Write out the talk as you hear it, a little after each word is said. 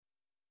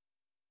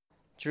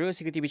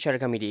Terus ikuti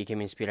bicara kami di IKIM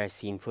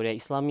Inspirasi Inforia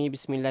Islami.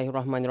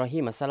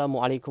 Bismillahirrahmanirrahim.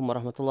 Assalamualaikum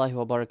warahmatullahi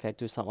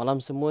wabarakatuh. Selamat malam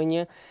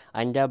semuanya.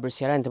 Anda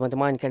bersiaran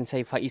teman-teman, kan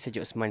saya Faiz Saja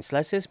Osman.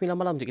 Selasa 9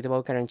 malam untuk kita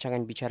bawakan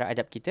rancangan Bicara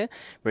Adab kita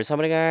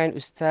bersama dengan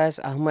Ustaz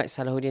Ahmad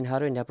Salahuddin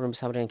Harun dah pun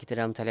bersama dengan kita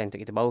dalam talian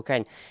untuk kita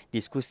bawakan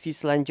diskusi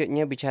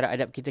selanjutnya Bicara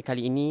Adab kita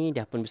kali ini.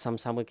 Dah pun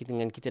bersama-sama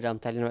dengan kita dalam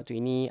talian waktu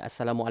ini.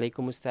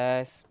 Assalamualaikum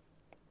Ustaz.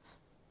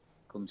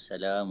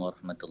 Waalaikumsalam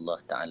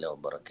warahmatullahi taala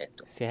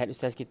wabarakatuh. Sihat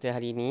Ustaz kita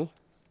hari ini?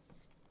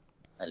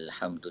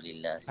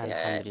 Alhamdulillah sihat.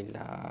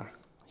 Alhamdulillah.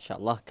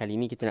 InsyaAllah kali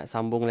ini kita nak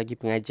sambung lagi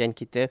pengajian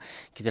kita.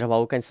 Kita dah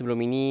bawakan sebelum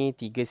ini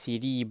 3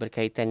 siri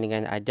berkaitan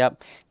dengan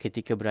adab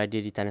ketika berada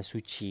di Tanah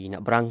Suci.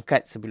 Nak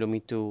berangkat sebelum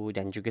itu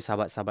dan juga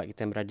sahabat-sahabat kita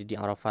yang berada di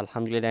Arafah.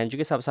 Alhamdulillah. Dan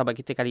juga sahabat-sahabat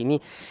kita kali ini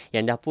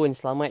yang dah pun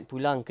selamat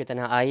pulang ke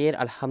tanah air.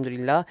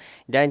 Alhamdulillah.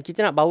 Dan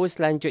kita nak bawa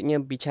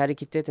selanjutnya bicara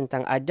kita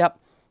tentang adab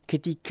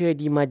ketika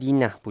di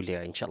Madinah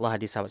pula. InsyaAllah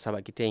ada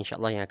sahabat-sahabat kita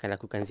insyaAllah yang akan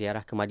lakukan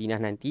ziarah ke Madinah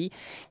nanti.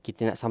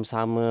 Kita nak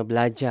sama-sama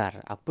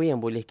belajar apa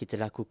yang boleh kita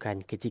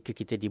lakukan ketika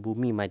kita di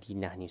bumi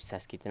Madinah ni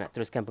Ustaz. Kita nak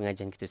teruskan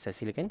pengajian kita Ustaz,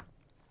 silakan.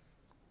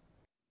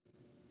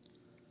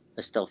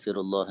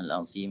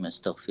 Astaghfirullahalazim,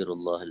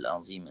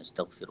 astaghfirullahalazim,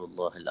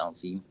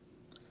 astaghfirullahalazim.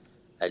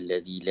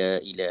 Alladzi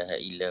la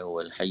ilaha illa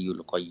huwal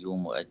hayyul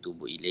qayyum wa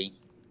atubu ilaih.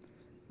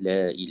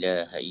 La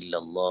ilaha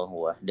illallah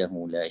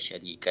wahdahu la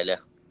syarika lah.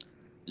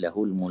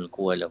 Lahul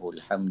mulku wa lahul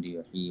hamdu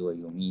yuhyi wa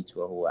yumiit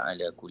wa huwa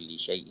ala kulli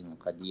syai'in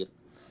qadir.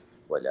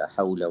 Wa la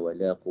hawla wa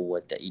la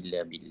quwwata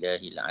illa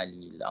billahil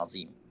aliyyil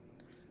azim.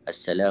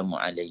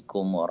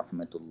 Assalamualaikum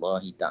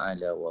warahmatullahi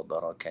taala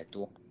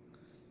wabarakatuh.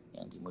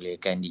 Yang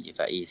dimuliakan DJ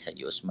Faiz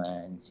Haji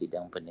Osman,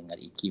 sidang pendengar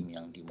IKIM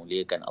yang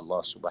dimuliakan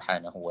Allah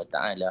Subhanahu wa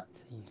taala.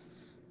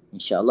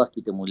 InsyaAllah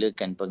kita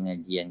mulakan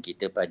pengajian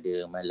kita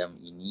pada malam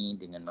ini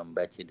dengan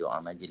membaca doa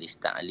majlis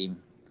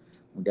ta'lim.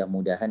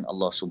 Mudah-mudahan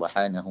Allah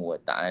Subhanahu wa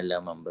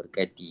taala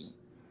memberkati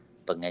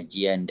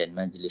pengajian dan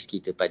majlis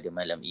kita pada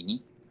malam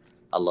ini.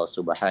 Allah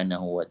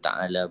Subhanahu wa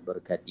taala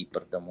berkati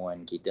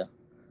pertemuan kita.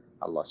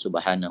 Allah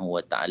Subhanahu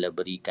wa taala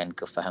berikan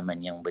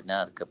kefahaman yang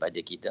benar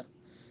kepada kita,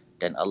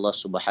 dan Allah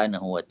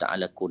Subhanahu wa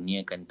taala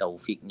kurniakan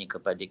taufiknya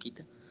kepada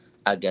kita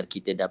agar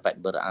kita dapat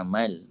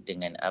beramal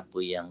dengan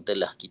apa yang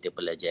telah kita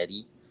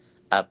pelajari,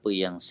 apa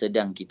yang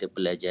sedang kita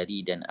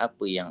pelajari dan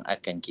apa yang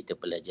akan kita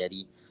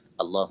pelajari.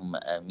 Allahumma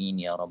amin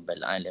ya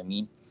rabbal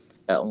alamin.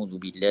 A'udzu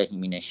billahi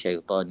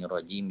minasyaitonir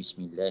rajim.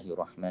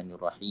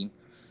 Bismillahirrahmanirrahim.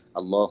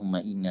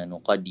 Allahumma inna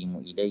nuqaddimu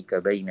ilaika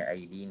baina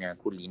aydina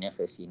kulli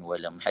nafasin wa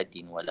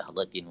lamhatin wa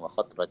lahdatin wa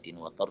khatratin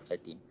wa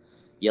tarfatin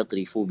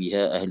yatrifu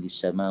biha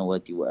ahlus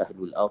samawati wa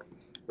ahlul ard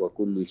wa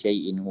kullu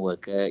shay'in huwa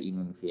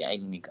kainun fi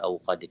 'ilmik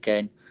aw qad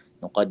kan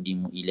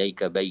nuqaddimu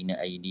ilaika baina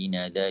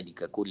aydina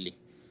dhalika kullih.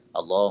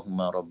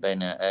 Allahumma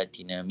rabbana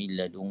atina min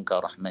ladunka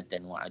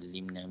rahmatan wa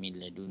 'allimna min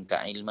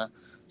ladunka 'ilma.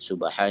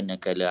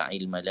 Subhanaka la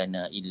ilma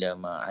lana illa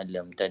ma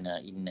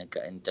 'allamtana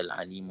innaka antal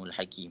alimul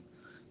hakim.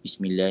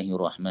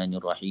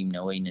 Bismillahirrahmanirrahim.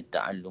 Nawayna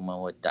at-ta'alluma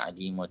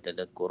wat-ta'lim wa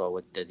tadhakkura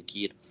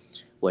wat-tadhkir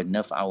wan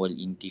naf'a wal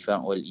intifa'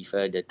 wal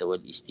ifadata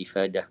wal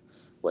istifadah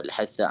wal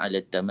hatha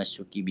 'ala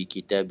at-tamassuki bi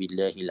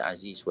kitabillahil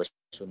aziz wa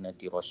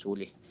sunnati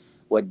rasulih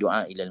wad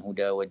du'a ila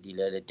al-huda wad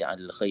dilalati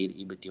 'ala al-khair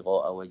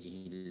ibtigha'a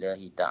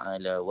wajhillahi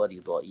ta'ala wa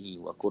ridaihi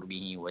wa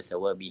qurbihi wa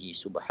thawabihi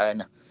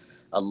subhanahu.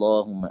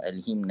 Allahumma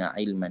alhimna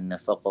ilman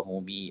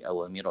nafaqahu bihi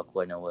awamirak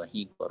wa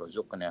nawahik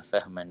warzuqna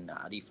fahman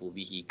na'rifu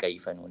bihi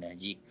kaifa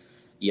nunajik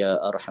ya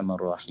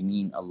arhamar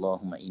rahimin.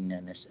 Allahumma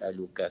inna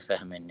nas'aluka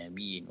fahman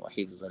nabiyyin wa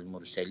hifzal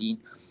mursalin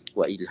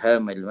wa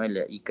ilhamal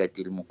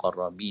malaikatil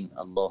muqarrabin.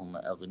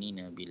 Allahumma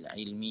aghnina bil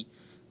ilmi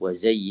wa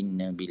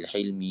zayyinna bil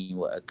hilmi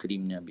wa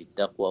akrimna bit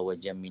taqwa wa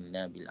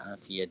jammilna bil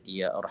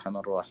afiyati ya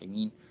arhamar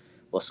rahimin.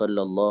 Wa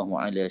sallallahu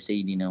ala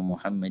sayyidina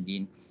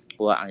Muhammadin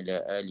wa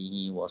ala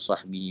alihi wa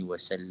sahbihi wa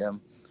sallam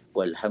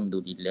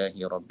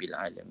walhamdulillahi rabbil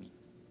alamin.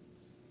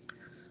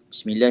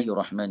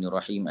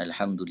 Bismillahirrahmanirrahim.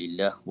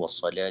 Alhamdulillah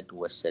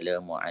wassalatu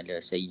wassalamu ala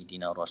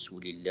sayyidina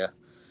Rasulillah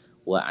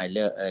wa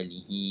ala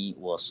alihi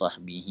wa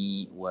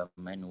sahbihi wa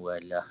man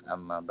walah,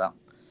 amma ba'd.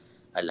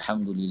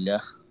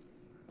 Alhamdulillah,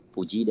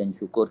 puji dan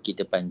syukur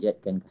kita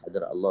panjatkan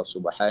kehadrat Allah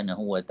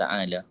Subhanahu wa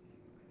taala.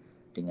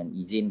 Dengan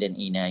izin dan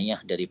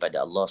inayah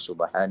daripada Allah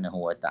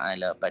Subhanahu wa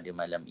taala, pada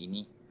malam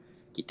ini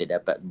kita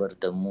dapat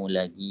bertemu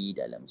lagi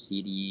dalam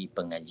siri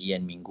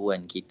pengajian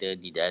mingguan kita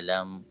di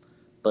dalam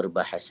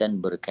perbahasan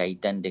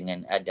berkaitan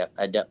dengan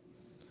adab-adab.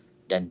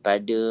 Dan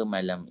pada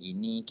malam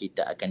ini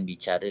kita akan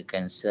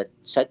bicarakan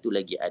satu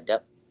lagi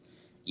adab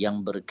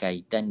yang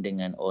berkaitan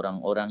dengan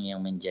orang-orang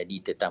yang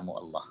menjadi tetamu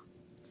Allah.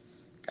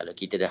 Kalau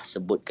kita dah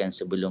sebutkan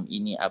sebelum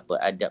ini apa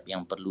adab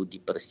yang perlu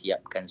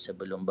dipersiapkan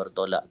sebelum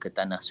bertolak ke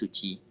tanah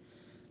suci,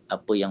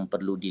 apa yang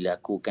perlu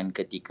dilakukan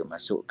ketika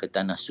masuk ke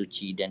tanah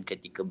suci dan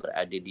ketika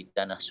berada di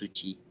tanah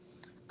suci,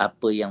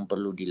 apa yang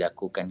perlu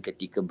dilakukan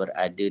ketika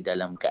berada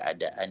dalam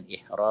keadaan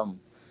ihram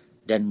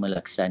dan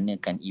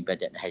melaksanakan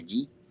ibadat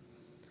haji.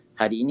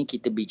 Hari ini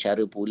kita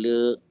bicara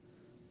pula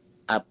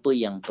apa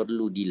yang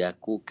perlu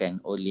dilakukan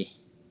oleh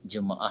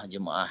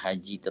jemaah-jemaah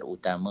haji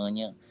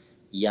terutamanya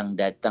yang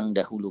datang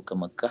dahulu ke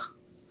Mekah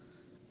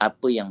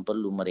apa yang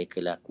perlu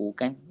mereka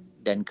lakukan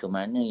dan ke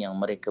mana yang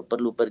mereka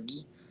perlu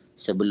pergi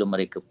sebelum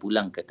mereka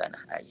pulang ke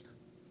tanah air.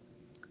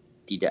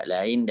 Tidak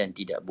lain dan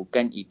tidak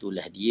bukan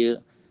itulah dia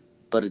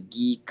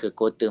pergi ke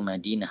kota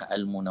Madinah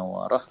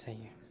Al-Munawwarah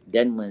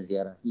dan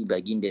menziarahi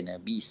baginda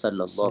Nabi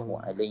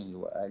sallallahu alaihi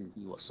wa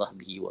alihi wa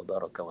sahbihi wa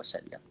baraka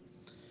wasallam.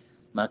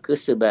 Maka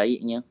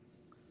sebaiknya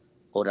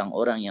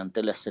orang-orang yang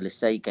telah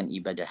selesaikan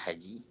ibadah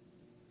haji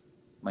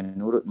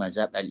menurut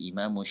mazhab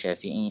Al-Imam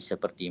Syafi'i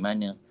seperti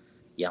mana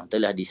yang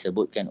telah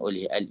disebutkan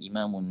oleh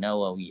Al-Imam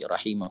Nawawi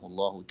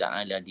rahimahullahu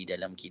ta'ala di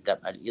dalam kitab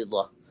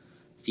Al-Idah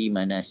fi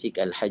manasik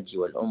al-hajj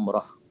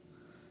wal-umrah,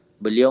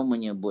 beliau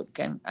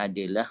menyebutkan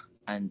adalah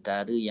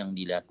antara yang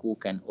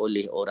dilakukan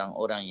oleh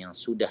orang-orang yang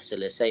sudah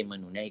selesai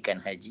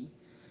menunaikan haji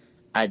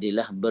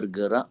adalah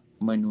bergerak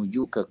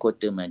menuju ke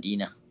kota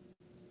Madinah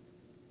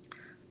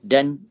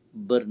dan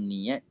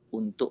berniat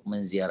untuk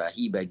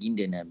menziarahi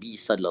baginda Nabi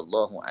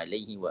sallallahu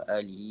alaihi wa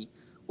alihi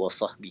wa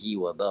sahbihi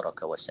wa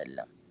baraka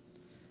wasallam.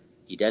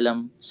 Di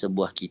dalam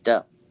sebuah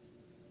kitab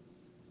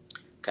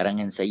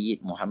karangan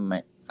Sayyid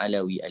Muhammad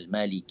Alawi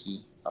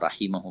Al-Maliki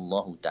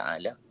rahimahullahu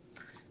ta'ala,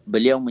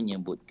 beliau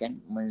menyebutkan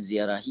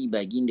menziarahi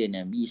baginda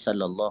Nabi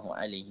sallallahu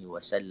alaihi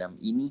wasallam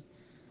ini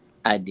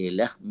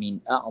adalah min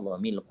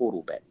a'zamil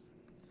qurubat,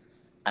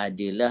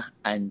 adalah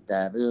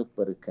antara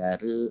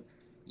perkara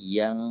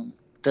yang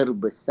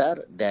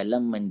terbesar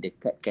dalam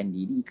mendekatkan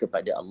diri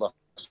kepada Allah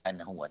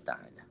Subhanahu wa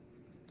taala.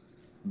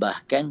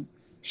 Bahkan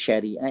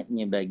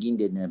syariatnya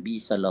baginda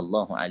Nabi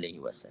sallallahu alaihi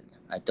wasallam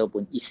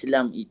ataupun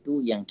Islam itu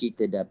yang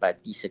kita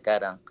dapati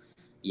sekarang,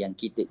 yang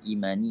kita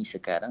imani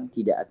sekarang,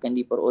 tidak akan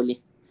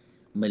diperoleh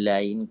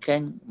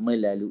melainkan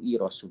melalui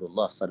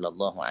Rasulullah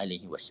sallallahu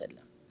alaihi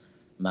wasallam.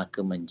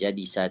 Maka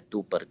menjadi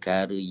satu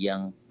perkara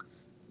yang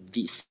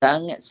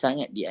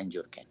sangat-sangat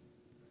dianjurkan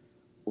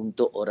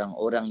untuk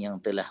orang-orang yang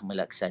telah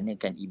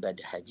melaksanakan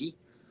ibadah haji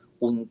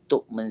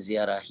untuk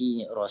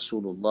menziarahi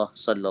Rasulullah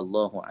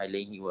sallallahu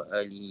alaihi wa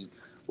alihi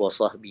wa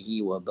sahbihi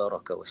wa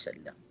baraka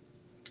wasallam.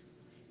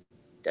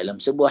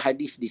 Dalam sebuah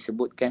hadis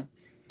disebutkan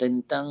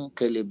tentang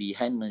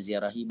kelebihan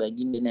menziarahi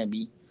baginda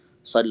Nabi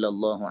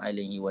sallallahu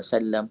alaihi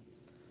wasallam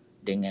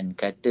dengan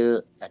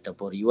kata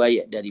ataupun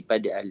riwayat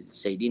daripada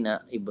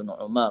Sayyidina Ibnu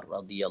Umar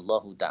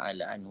radhiyallahu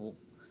taala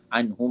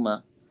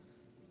anhuma,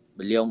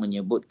 beliau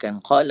menyebutkan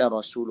qala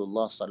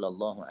Rasulullah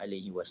sallallahu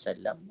alaihi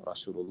wasallam,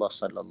 Rasulullah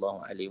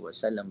sallallahu alaihi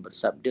wasallam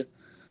bersabda,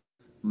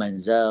 man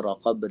zara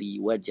qabri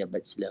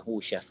wajabat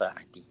lahu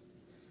syafaati,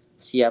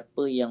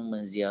 siapa yang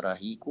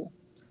menziarahiku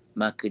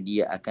maka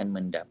dia akan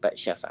mendapat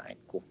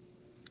syafaatku.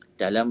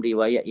 Dalam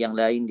riwayat yang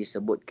lain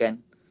disebutkan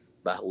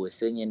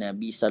bahwasanya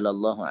Nabi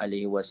sallallahu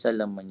alaihi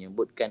wasallam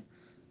menyebutkan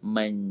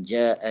man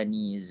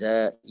ja'ani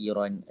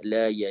zairan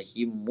la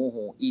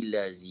yahimmuhu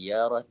illa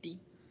ziyarati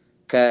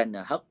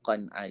kana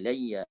haqqan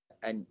alayya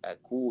an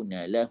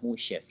akuna lahu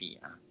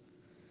syafi'a.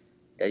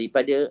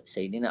 Daripada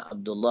Sayyidina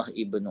Abdullah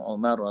ibn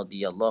Umar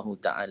radhiyallahu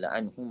taala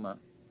anhuma,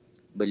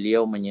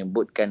 beliau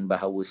menyebutkan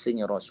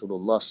bahawasanya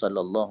Rasulullah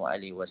sallallahu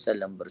alaihi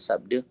wasallam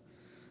bersabda,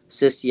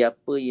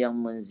 sesiapa yang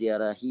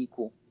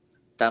menziarahiku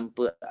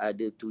tanpa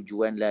ada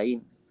tujuan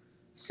lain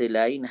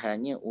selain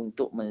hanya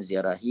untuk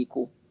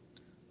menziarahiku,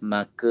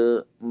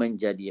 maka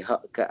menjadi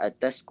hak ke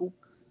atasku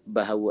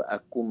bahawa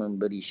aku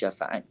memberi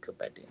syafaat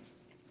kepadanya.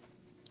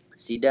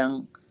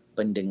 Sidang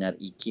pendengar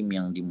IKIM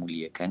yang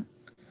dimuliakan,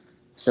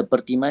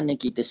 seperti mana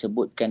kita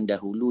sebutkan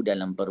dahulu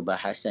dalam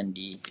perbahasan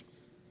di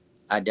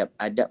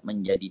adab-adab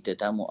menjadi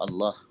tetamu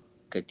Allah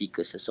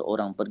ketika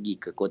seseorang pergi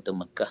ke kota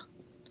Mekah,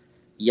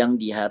 yang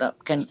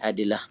diharapkan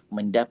adalah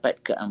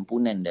mendapat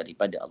keampunan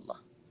daripada Allah.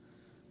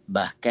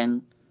 Bahkan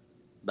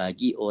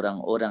bagi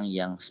orang-orang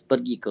yang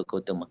pergi ke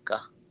kota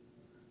Mekah,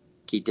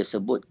 kita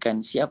sebutkan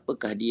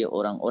siapakah dia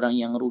orang-orang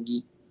yang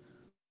rugi.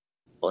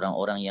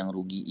 Orang-orang yang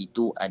rugi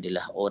itu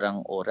adalah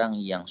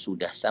orang-orang yang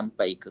sudah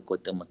sampai ke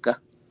kota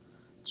Mekah,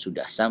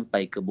 sudah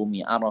sampai ke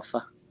bumi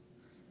Arafah.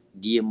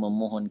 Dia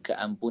memohon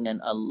keampunan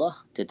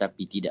Allah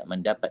tetapi tidak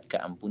mendapat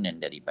keampunan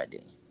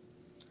daripadanya.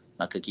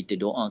 Maka kita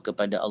doa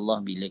kepada Allah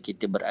bila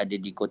kita berada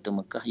di kota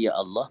Mekah, ya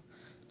Allah,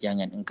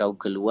 jangan engkau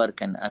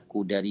keluarkan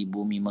aku dari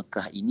bumi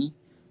Mekah ini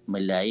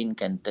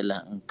melainkan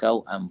telah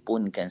engkau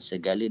ampunkan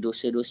segala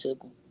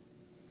dosa-dosaku.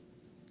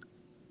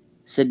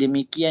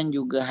 Sedemikian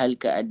juga hal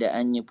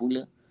keadaannya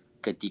pula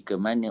ketika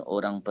mana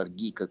orang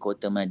pergi ke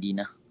kota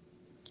Madinah.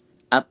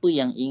 Apa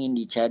yang ingin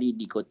dicari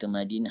di kota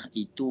Madinah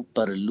itu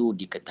perlu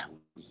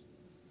diketahui.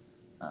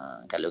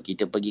 Kalau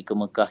kita pergi ke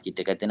Mekah,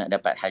 kita kata nak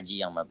dapat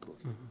haji yang mabrur.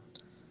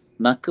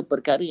 Maka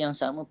perkara yang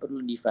sama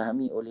perlu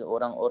difahami oleh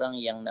orang-orang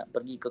yang nak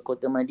pergi ke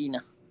kota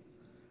Madinah.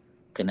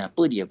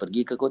 Kenapa dia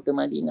pergi ke kota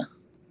Madinah?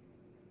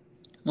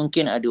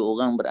 Mungkin ada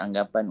orang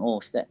beranggapan,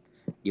 oh Ustaz,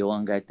 dia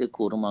orang kata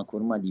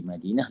kurma-kurma di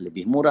Madinah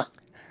lebih murah.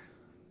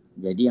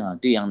 Jadi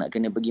tu yang nak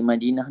kena pergi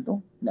Madinah tu,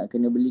 nak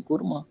kena beli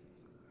kurma.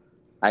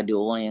 Ada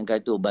orang yang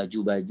kata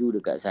baju-baju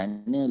dekat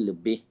sana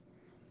lebih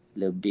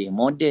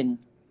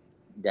moden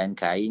dan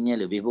kainnya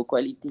lebih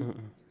berkualiti.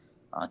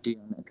 Tu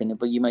yang nak kena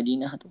pergi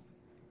Madinah tu.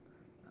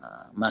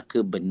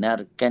 Maka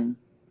benarkan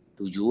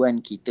tujuan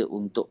kita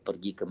untuk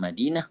pergi ke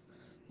Madinah,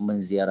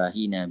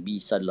 menziarahi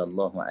Nabi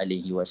sallallahu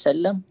alaihi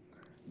wasallam,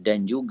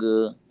 dan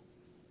juga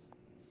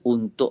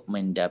untuk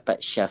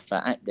mendapat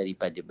syafaat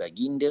daripada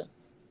baginda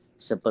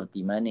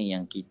seperti mana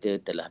yang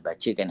kita telah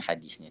bacakan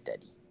hadisnya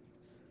tadi.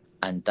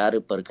 Antara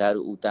perkara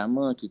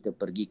utama kita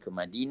pergi ke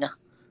Madinah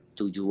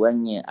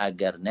tujuannya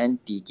agar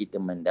nanti kita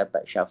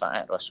mendapat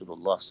syafaat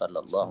Rasulullah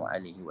sallallahu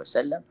alaihi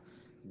wasallam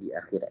di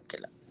akhirat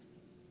kelak.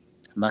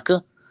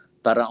 Maka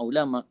para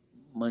ulama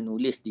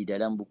menulis di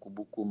dalam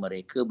buku-buku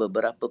mereka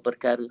beberapa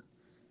perkara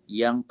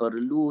yang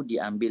perlu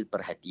diambil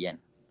perhatian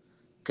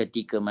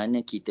ketika mana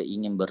kita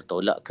ingin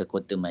bertolak ke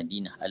kota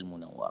Madinah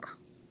Al-Munawwarah.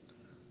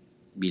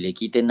 Bila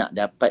kita nak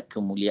dapat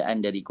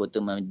kemuliaan dari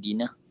kota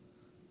Madinah,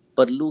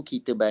 perlu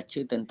kita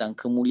baca tentang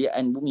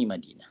kemuliaan bumi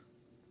Madinah.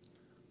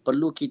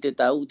 Perlu kita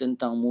tahu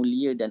tentang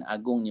mulia dan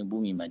agungnya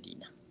bumi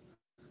Madinah.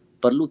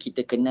 Perlu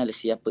kita kenal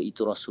siapa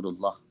itu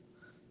Rasulullah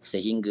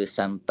sehingga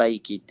sampai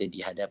kita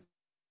dihadap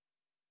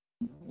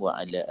wa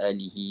ala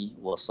alihi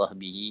wa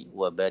sahbihi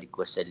wa barik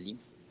wa sallim.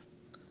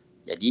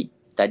 Jadi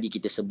tadi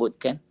kita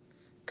sebutkan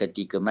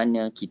ketika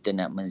mana kita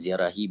nak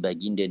menziarahi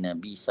baginda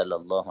Nabi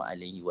sallallahu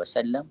alaihi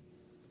wasallam,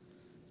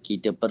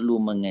 kita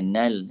perlu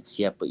mengenal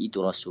siapa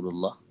itu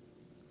Rasulullah.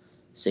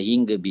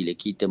 Sehingga bila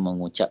kita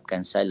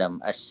mengucapkan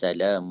salam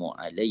Assalamu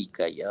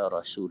alayka ya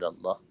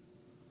Rasulullah,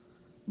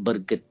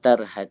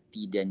 bergetar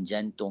hati dan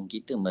jantung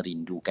kita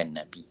merindukan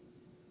Nabi.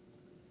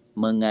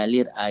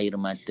 Mengalir air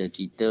mata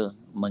kita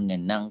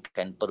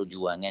mengenangkan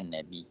perjuangan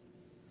Nabi,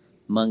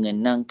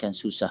 mengenangkan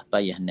susah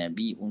payah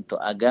Nabi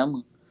untuk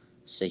agama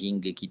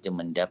sehingga kita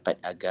mendapat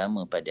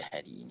agama pada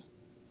hari ini.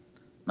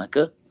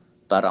 Maka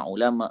para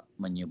ulama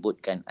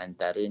menyebutkan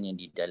antaranya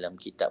di dalam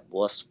kitab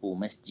Wasfu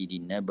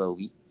Masjidin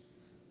Nabawi,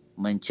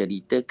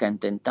 menceritakan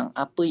tentang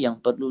apa yang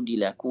perlu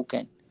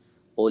dilakukan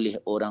oleh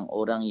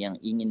orang-orang yang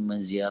ingin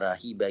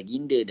menziarahi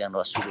baginda dan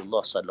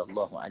Rasulullah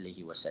sallallahu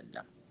alaihi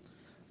wasallam.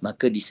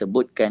 Maka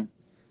disebutkan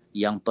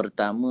yang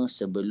pertama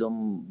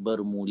sebelum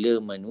bermula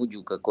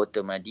menuju ke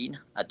kota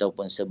Madinah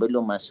ataupun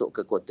sebelum masuk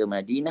ke kota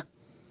Madinah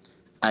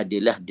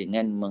adalah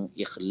dengan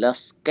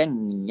mengikhlaskan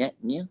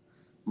niatnya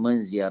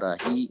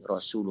menziarahi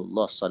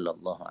Rasulullah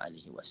sallallahu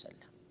alaihi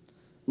wasallam.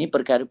 Ini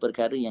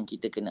perkara-perkara yang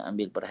kita kena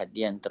ambil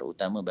perhatian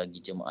terutama bagi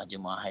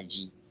jemaah-jemaah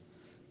haji.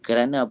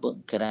 Kerana apa?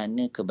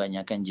 Kerana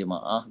kebanyakan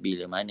jemaah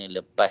bila mana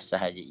lepas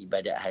sahaja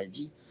ibadat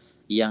haji,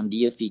 yang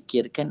dia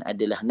fikirkan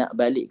adalah nak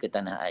balik ke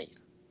tanah air.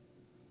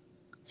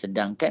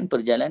 Sedangkan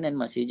perjalanan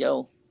masih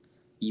jauh.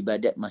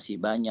 Ibadat masih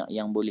banyak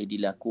yang boleh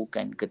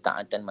dilakukan.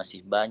 Ketaatan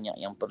masih banyak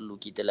yang perlu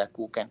kita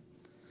lakukan.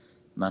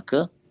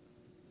 Maka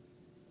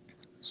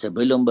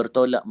sebelum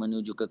bertolak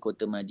menuju ke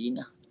kota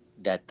Madinah,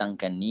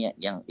 datangkan niat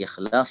yang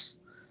ikhlas.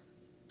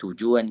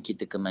 Tujuan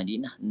kita ke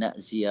Madinah nak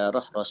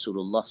ziarah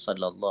Rasulullah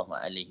sallallahu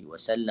alaihi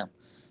wasallam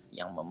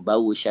yang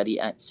membawa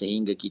syariat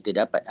sehingga kita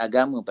dapat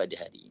agama pada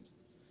hari ini.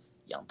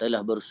 Yang telah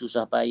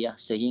bersusah payah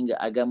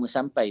sehingga agama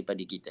sampai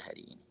pada kita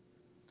hari ini.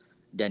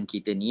 Dan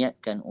kita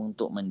niatkan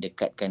untuk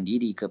mendekatkan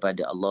diri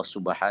kepada Allah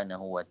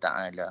Subhanahu wa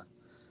taala.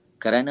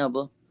 Kerana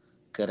apa?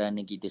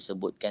 Kerana kita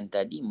sebutkan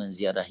tadi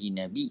menziarahi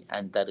Nabi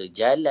antara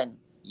jalan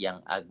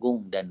yang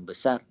agung dan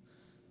besar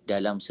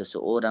dalam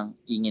seseorang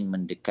ingin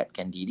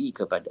mendekatkan diri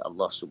kepada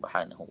Allah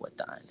Subhanahu wa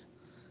taala.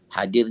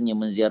 Hadirnya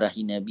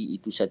menziarahi Nabi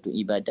itu satu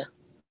ibadah.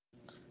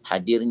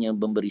 Hadirnya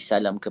memberi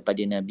salam kepada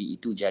Nabi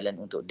itu jalan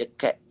untuk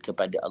dekat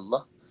kepada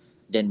Allah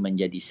dan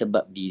menjadi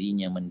sebab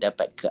dirinya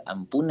mendapat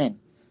keampunan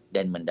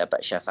dan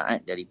mendapat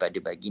syafaat daripada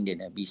baginda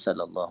Nabi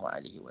sallallahu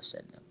alaihi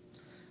wasallam.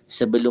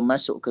 Sebelum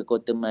masuk ke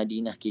kota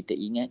Madinah, kita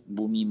ingat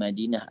bumi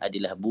Madinah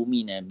adalah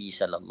bumi Nabi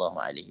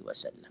sallallahu alaihi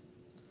wasallam.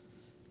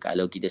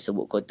 Kalau kita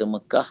sebut kota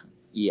Mekah,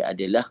 ia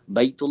adalah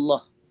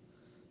Baitullah.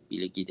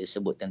 Bila kita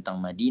sebut tentang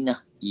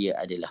Madinah, ia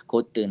adalah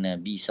kota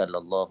Nabi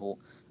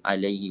sallallahu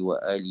alaihi wa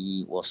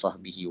alihi wa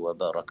sahbihi wa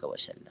baraka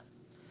wasallam.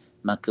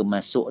 Maka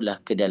masuklah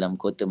ke dalam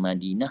kota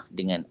Madinah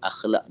dengan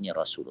akhlaknya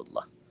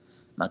Rasulullah.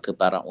 Maka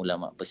para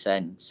ulama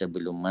pesan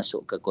sebelum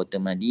masuk ke kota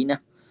Madinah,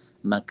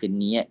 maka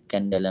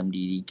niatkan dalam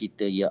diri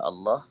kita, ya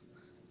Allah,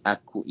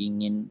 aku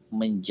ingin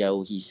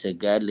menjauhi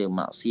segala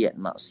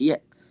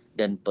maksiat-maksiat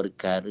dan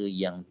perkara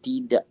yang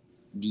tidak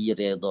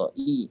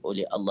diredai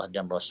oleh Allah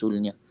dan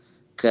Rasulnya,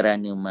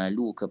 kerana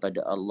malu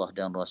kepada Allah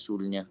dan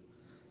Rasulnya,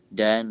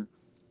 dan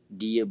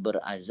dia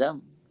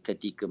berazam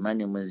ketika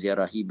mana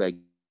menziarahi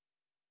baginda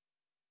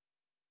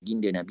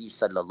Nabi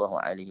sallallahu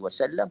alaihi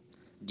wasallam,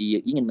 dia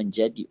ingin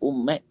menjadi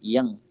umat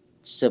yang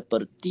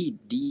seperti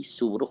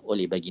disuruh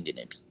oleh baginda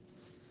Nabi.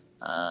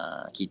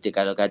 Kita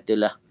kalau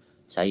katalah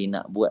saya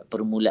nak buat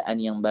permulaan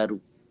yang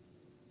baru,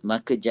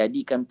 maka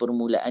jadikan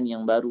permulaan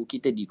yang baru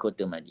kita di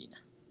kota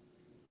Madinah.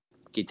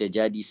 Kita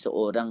jadi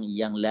seorang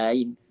yang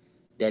lain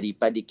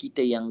daripada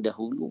kita yang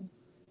dahulu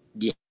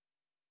di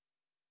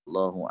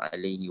Allahu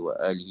alaihi wa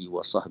alihi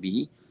wa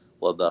sahbihi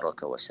wa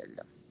baraka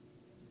wasallam.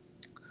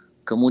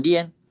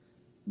 Kemudian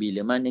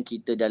bila mana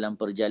kita dalam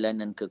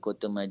perjalanan ke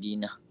kota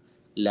Madinah,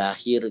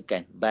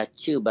 lahirkan,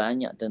 baca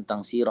banyak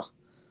tentang sirah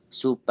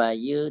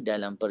supaya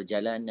dalam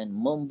perjalanan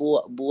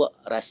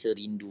membuak-buak rasa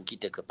rindu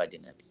kita kepada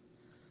Nabi.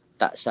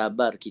 Tak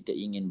sabar kita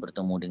ingin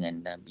bertemu dengan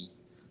Nabi.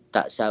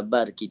 Tak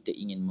sabar kita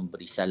ingin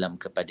memberi salam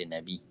kepada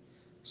Nabi.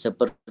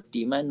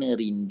 Seperti mana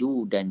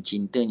rindu dan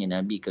cintanya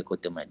Nabi ke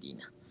kota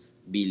Madinah.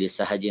 Bila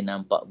sahaja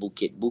nampak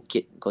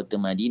bukit-bukit kota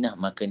Madinah,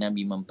 maka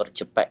Nabi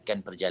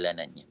mempercepatkan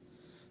perjalanannya.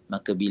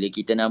 Maka bila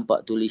kita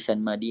nampak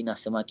tulisan Madinah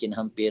semakin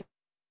hampir,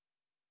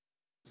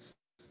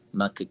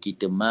 maka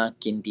kita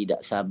makin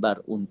tidak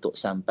sabar untuk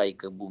sampai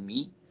ke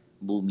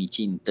bumi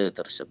cinta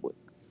tersebut.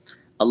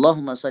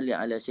 Allahumma salli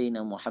ala Sayyidina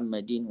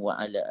Muhammadin wa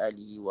ala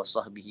alihi wa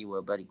sahbihi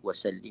wa barik wa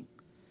sallim.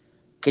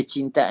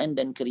 Kecintaan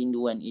dan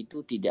kerinduan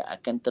itu tidak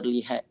akan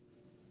terlihat,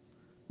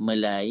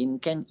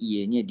 melainkan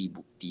ianya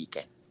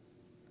dibuktikan.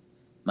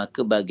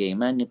 Maka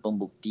bagaimana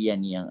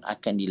pembuktian yang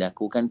akan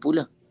dilakukan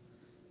pula?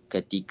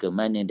 Ketika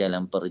mana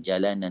dalam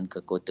perjalanan ke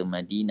kota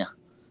Madinah,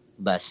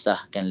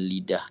 basahkan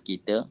lidah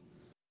kita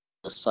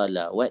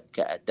salawat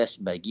ke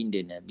atas baginda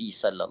Nabi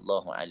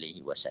sallallahu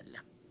alaihi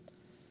wasallam.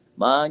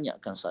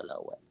 Banyakkan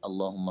salawat.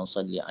 Allahumma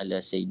salli ala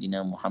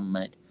Sayyidina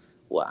Muhammad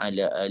wa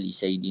ala ali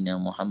Sayyidina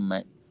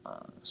Muhammad.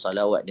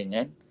 Salawat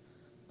dengan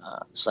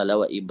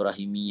salawat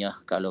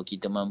Ibrahimiyah kalau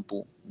kita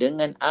mampu.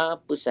 Dengan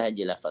apa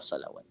sahaja lafaz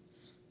salawat.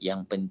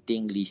 Yang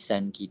penting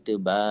lisan kita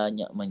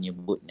banyak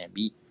menyebut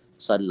Nabi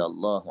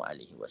sallallahu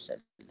alaihi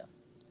wasallam.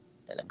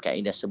 Dalam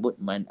kaedah sebut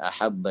man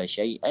ahabba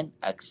syai'an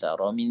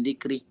aktsara min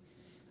dzikri.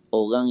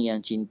 Orang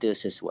yang cinta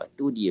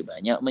sesuatu dia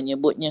banyak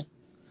menyebutnya.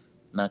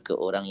 Maka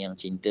orang yang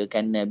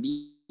cintakan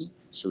Nabi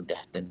sudah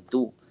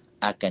tentu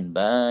akan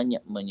banyak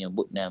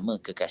menyebut nama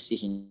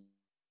kekasihnya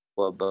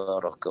wa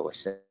baraka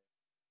wasallam.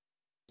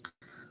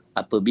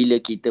 Apabila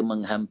kita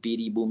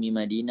menghampiri bumi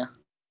Madinah,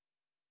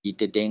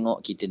 kita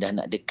tengok kita dah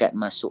nak dekat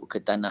masuk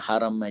ke tanah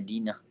haram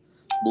Madinah,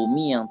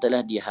 bumi yang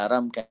telah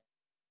diharamkan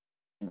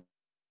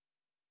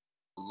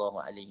Allah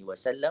alaihi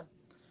wasallam,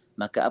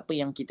 maka apa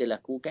yang kita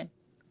lakukan?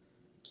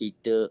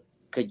 Kita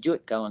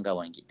kejut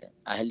kawan-kawan kita,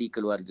 ahli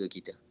keluarga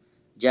kita.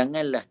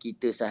 Janganlah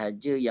kita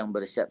sahaja yang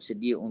bersiap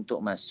sedia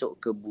untuk masuk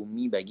ke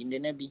bumi baginda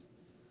Nabi.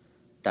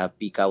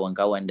 Tapi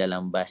kawan-kawan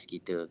dalam bas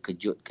kita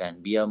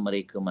kejutkan, biar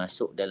mereka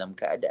masuk dalam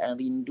keadaan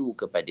rindu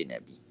kepada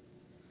Nabi.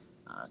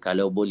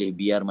 Kalau boleh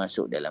biar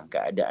masuk dalam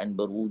keadaan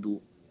berwudu.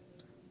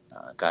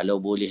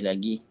 Kalau boleh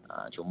lagi,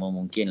 cuma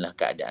mungkinlah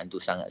keadaan tu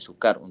sangat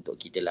sukar untuk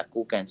kita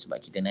lakukan sebab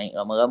kita naik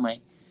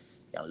ramai-ramai.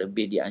 Yang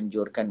lebih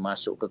dianjurkan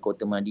masuk ke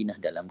kota Madinah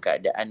dalam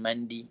keadaan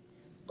mandi,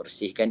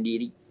 bersihkan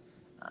diri.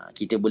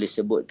 Kita boleh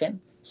sebutkan,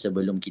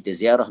 sebelum kita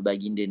ziarah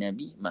baginda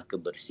Nabi, maka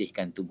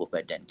bersihkan tubuh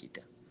badan kita.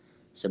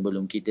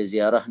 Sebelum kita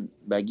ziarah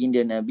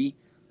baginda Nabi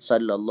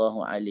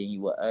sallallahu alaihi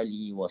wa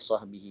alihi wa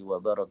sahbihi wa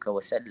baraka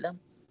wa sallam,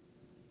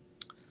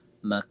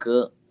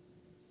 maka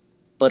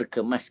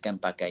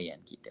perkemaskan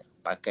pakaian kita,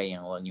 pakai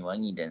yang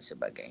wangi-wangi dan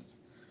sebagainya.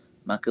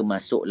 Maka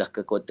masuklah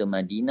ke kota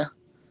Madinah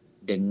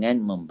dengan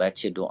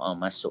membaca doa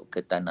masuk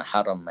ke tanah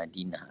haram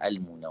Madinah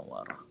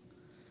Al-Munawwarah.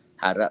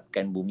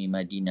 Harapkan bumi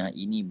Madinah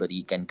ini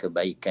berikan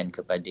kebaikan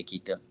kepada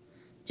kita.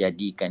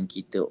 Jadikan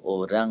kita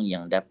orang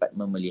yang dapat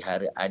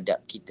memelihara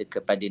adab kita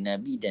kepada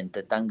Nabi dan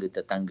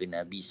tetangga-tetangga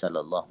Nabi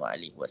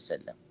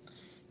SAW.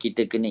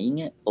 Kita kena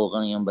ingat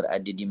orang yang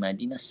berada di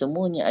Madinah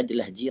semuanya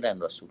adalah jiran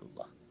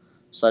Rasulullah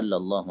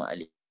sallallahu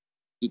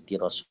alaihi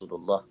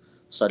Rasulullah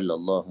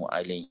sallallahu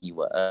alaihi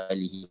wa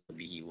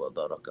alihi wa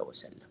baraka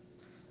wasallam.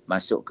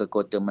 Masuk ke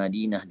kota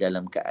Madinah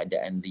dalam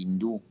keadaan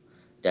rindu,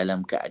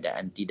 dalam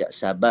keadaan tidak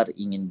sabar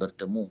ingin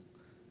bertemu,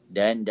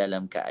 dan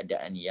dalam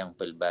keadaan yang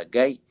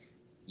pelbagai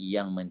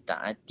yang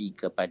mentaati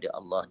kepada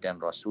Allah dan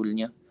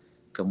Rasulnya.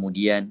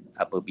 Kemudian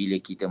apabila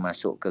kita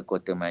masuk ke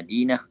kota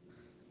Madinah,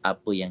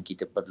 apa yang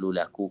kita perlu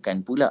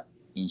lakukan pula,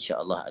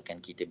 insya-Allah akan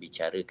kita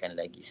bicarakan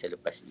lagi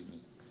selepas ini.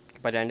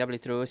 Kepada anda boleh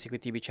terus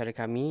ikuti bicara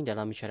kami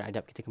dalam Bicara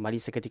Adab kita kembali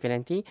seketika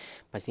nanti,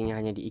 pastinya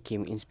hanya di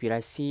IKIM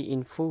Inspirasi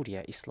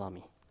Infuria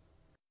Islami.